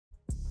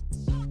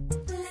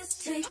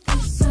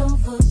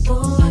I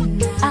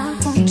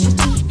want you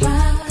to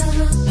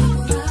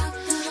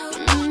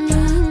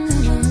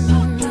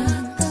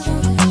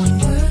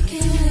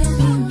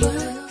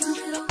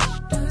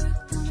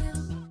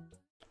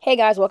Hey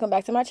guys, welcome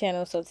back to my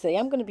channel. So today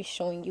I'm going to be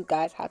showing you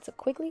guys how to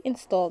quickly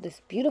install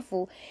this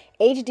beautiful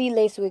HD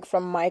lace wig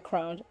from My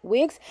Crown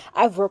Wigs.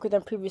 I've worked with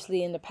them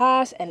previously in the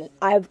past and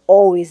I've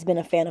always been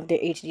a fan of their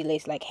HD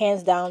lace. Like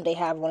hands down, they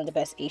have one of the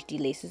best HD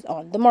laces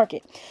on the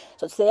market.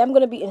 So today I'm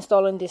going to be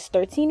installing this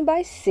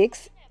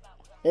 13x6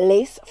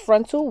 lace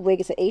frontal wig.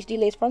 It's an HD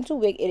lace frontal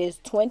wig. It is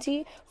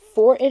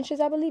 24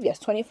 inches, I believe. Yes,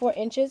 24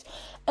 inches.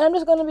 And I'm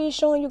just going to be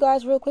showing you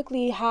guys real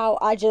quickly how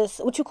I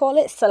just,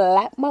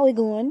 slap my wig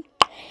on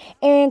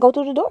and go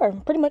through the door.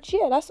 Pretty much,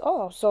 yeah, that's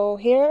all. So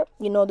here,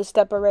 you know the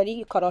step already.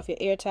 You cut off your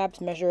ear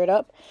tabs, measure it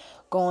up.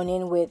 Going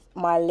in with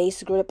my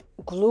lace grip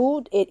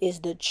glue. It is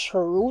the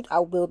truth. I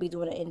will be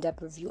doing an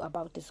in-depth review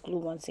about this glue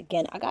once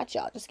again. I got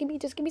y'all. Just give me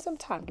some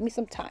time. Give me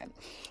some time.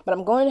 But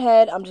I'm going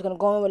ahead. I'm just gonna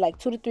go in with like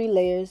 2 to 3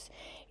 layers.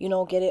 You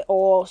know, get it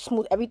all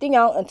smooth, everything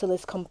out until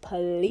it's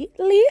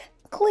completely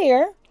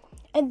clear.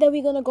 And then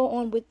we're going to go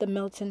on with the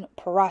melting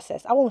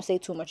process. I won't say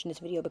too much in this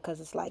video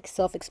because it's like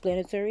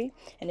self-explanatory.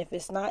 And if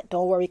it's not,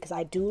 don't worry, because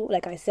I do,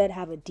 like I said,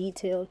 have a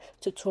detailed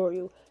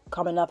tutorial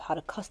coming up, how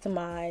to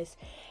customize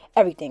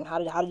everything, how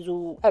to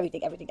do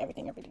everything.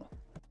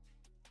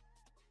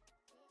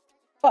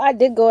 Well, I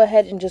did go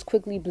ahead and just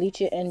quickly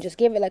bleach it and just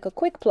give it like a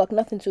quick pluck,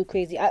 nothing too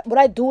crazy. What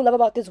I do love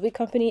about this wig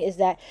company is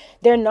that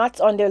their knots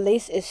on their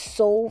lace is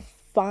so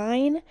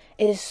fine.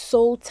 It is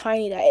so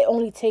tiny that it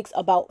only takes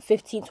about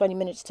 15-20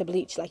 minutes to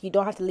bleach. Like, you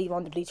don't have to leave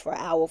on the bleach for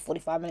an hour,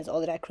 45 minutes, all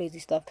of that crazy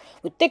stuff.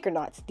 With thicker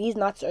knots, these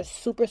knots are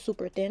super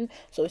thin,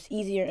 so it's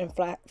easier and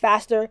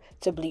faster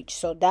to bleach.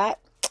 So that,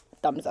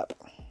 thumbs up.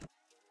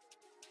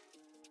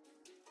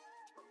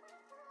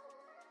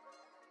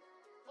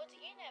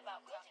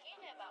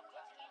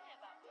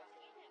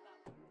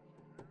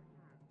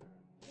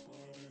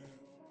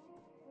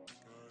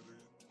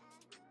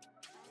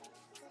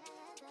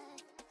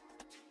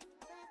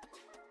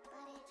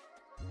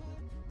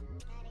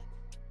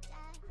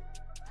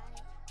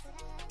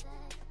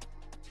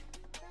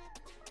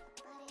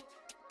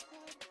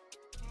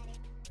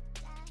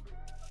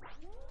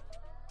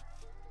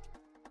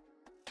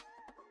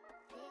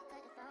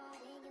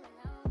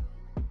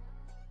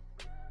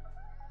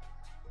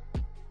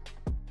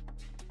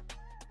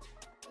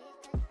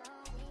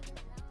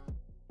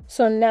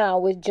 So now,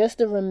 with just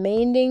the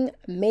remaining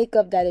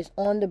makeup that is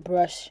on the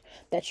brush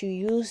that you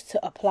use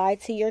to apply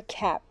to your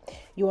cap,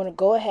 you want to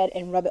go ahead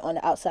and rub it on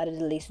the outside of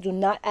the lace. Do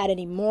not add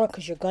any more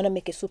because you're going to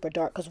make it super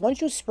dark. Because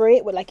once you spray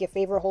it with like your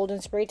favorite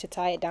holding spray to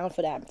tie it down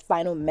for that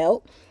final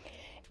melt,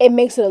 it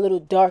makes it a little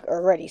dark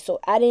already. So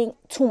adding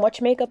too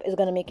much makeup is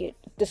going to make it,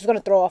 this is going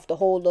to throw off the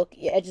whole look.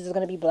 Your edges are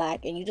going to be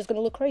black and you're just going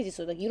to look crazy.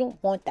 So like, you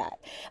don't want that.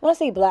 When I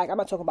say black, I'm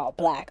not talking about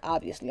black,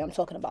 obviously. I'm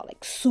talking about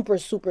like super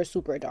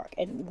dark.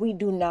 And we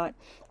do not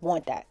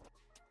want that.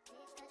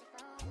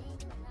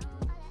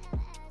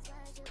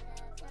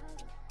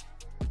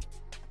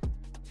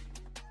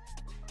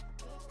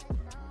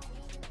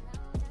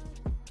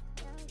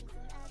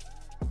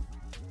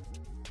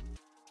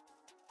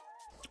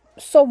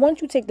 So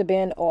once you take the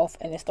band off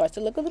and it starts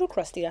to look a little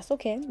crusty, that's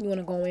okay. You want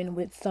to go in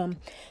with some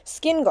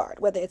skin guard,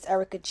 whether it's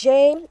Erica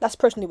J. That's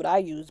personally what I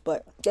use,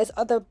 but there's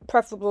other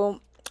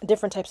preferable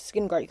different types of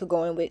skin guard you could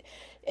go in with.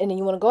 And then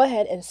you want to go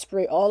ahead and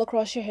spray all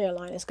across your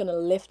hairline. It's going to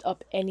lift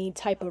up any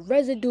type of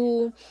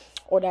residue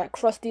or that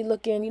crusty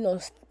looking, you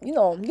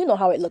know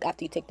how it look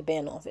after you take the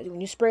band off.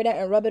 When you spray that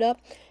and rub it up,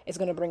 it's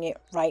going to bring it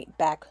right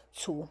back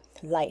to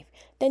life.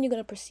 Then you're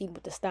going to proceed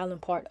with the styling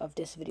part of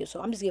this video.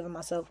 So I'm just giving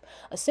myself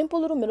a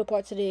simple little middle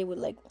part today with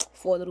like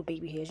 4 little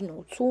baby hairs, 2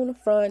 in the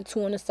front,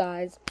 2 on the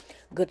sides.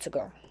 Good to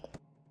go.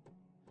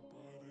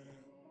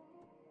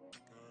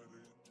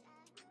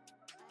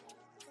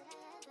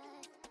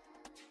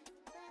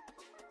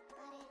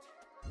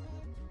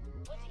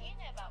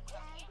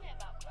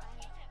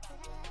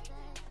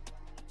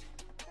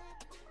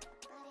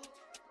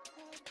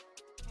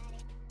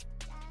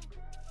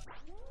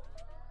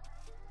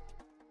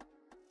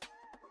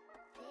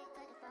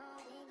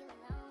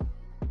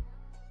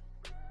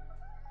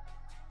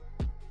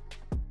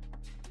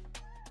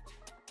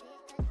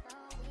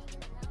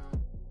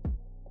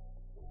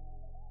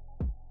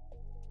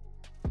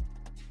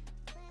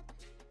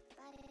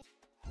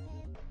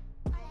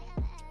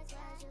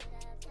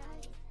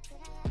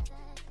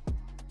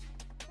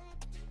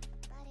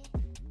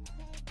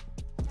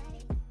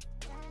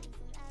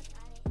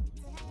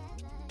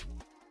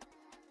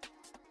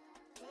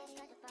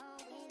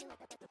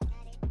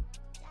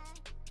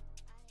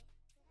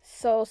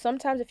 So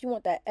sometimes if you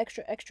want that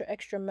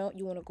extra melt,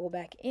 you want to go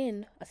back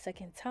in a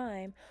second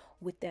time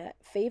with that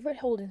favorite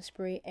holding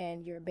spray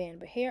and your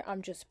band. But here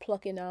I'm just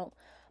plucking out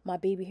my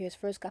baby hairs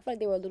first. I feel like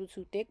they were a little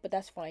too thick, but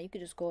that's fine. You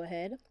could just go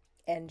ahead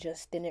and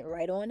just thin it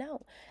right on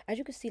out. As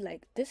you can see,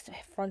 like, this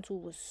frontal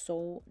was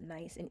so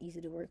nice and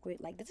easy to work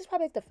with. Like, this is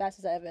probably like the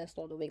fastest I ever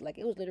installed a wig. Like,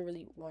 it was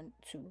literally 1,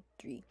 2,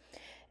 3.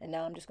 And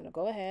now I'm just gonna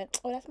go ahead.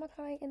 Oh, that's my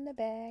client in the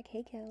bag.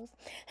 Hey, Kels.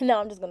 Now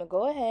I'm just gonna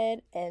go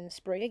ahead and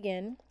spray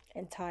again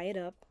and tie it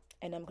up,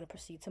 and I'm gonna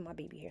proceed to my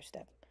baby hair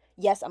step.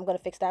 Yes, I'm gonna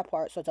fix that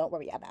part, so don't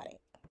worry about it.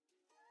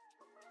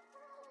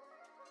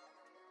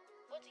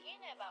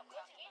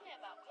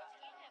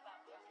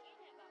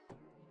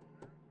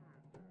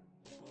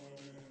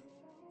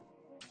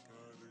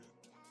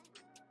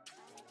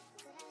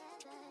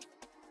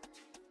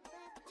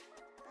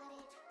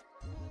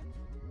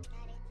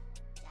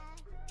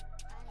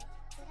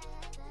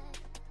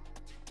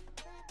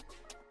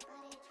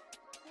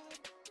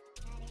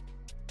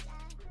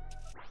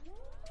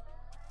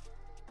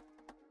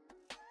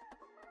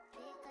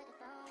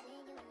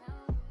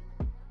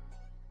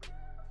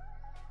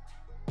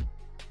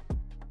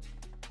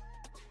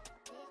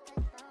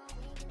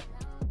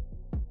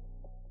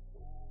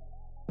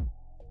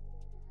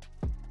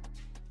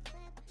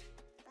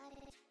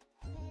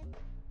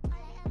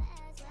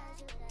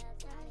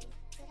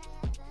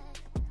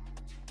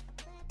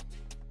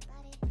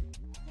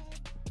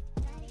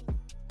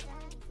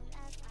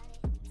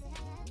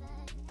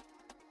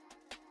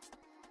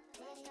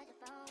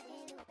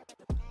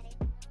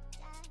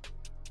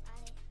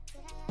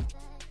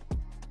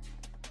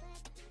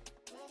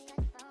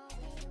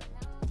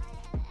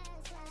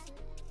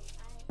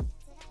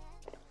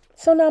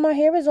 So now my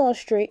hair is all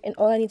straight, and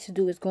all I need to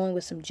do is go in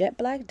with some jet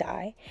black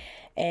dye.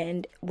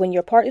 And when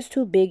your part is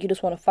too big, you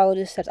just want to follow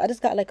the steps. I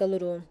just got like a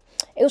little,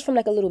 it was from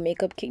like a little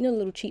makeup kit, you know,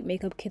 little cheap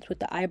makeup kits with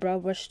the eyebrow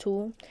brush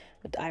tool,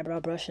 with the eyebrow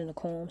brush and the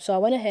comb. So I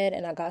went ahead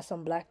and I got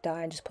some black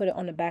dye and just put it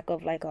on the back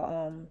of like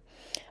a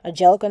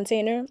gel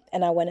container.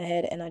 And I went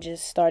ahead and I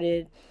just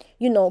started,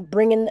 you know,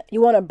 bringing,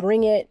 you want to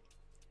bring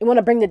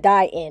the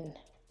dye in.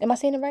 Am I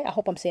saying it right? I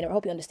hope I'm saying it. I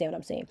hope you understand what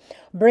I'm saying.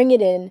 Bring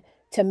it in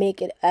to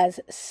make it as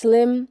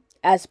slim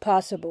as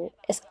possible.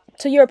 It's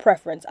to your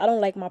preference. I don't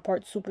like my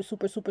parts super,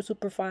 super, super,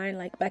 super fine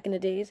like back in the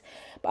days,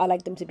 but I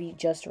like them to be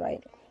just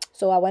right.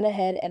 So I went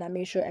ahead and I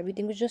made sure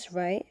everything was just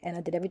right, and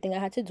I did everything I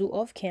had to do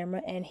off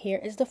camera, and here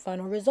is the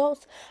final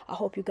results. I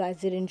hope you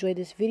guys did enjoy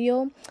this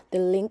video. The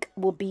link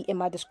will be in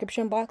my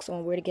description box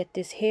on where to get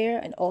this hair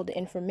and all the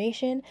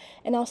information,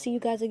 and I'll see you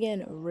guys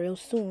again real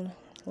soon.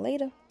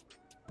 Later.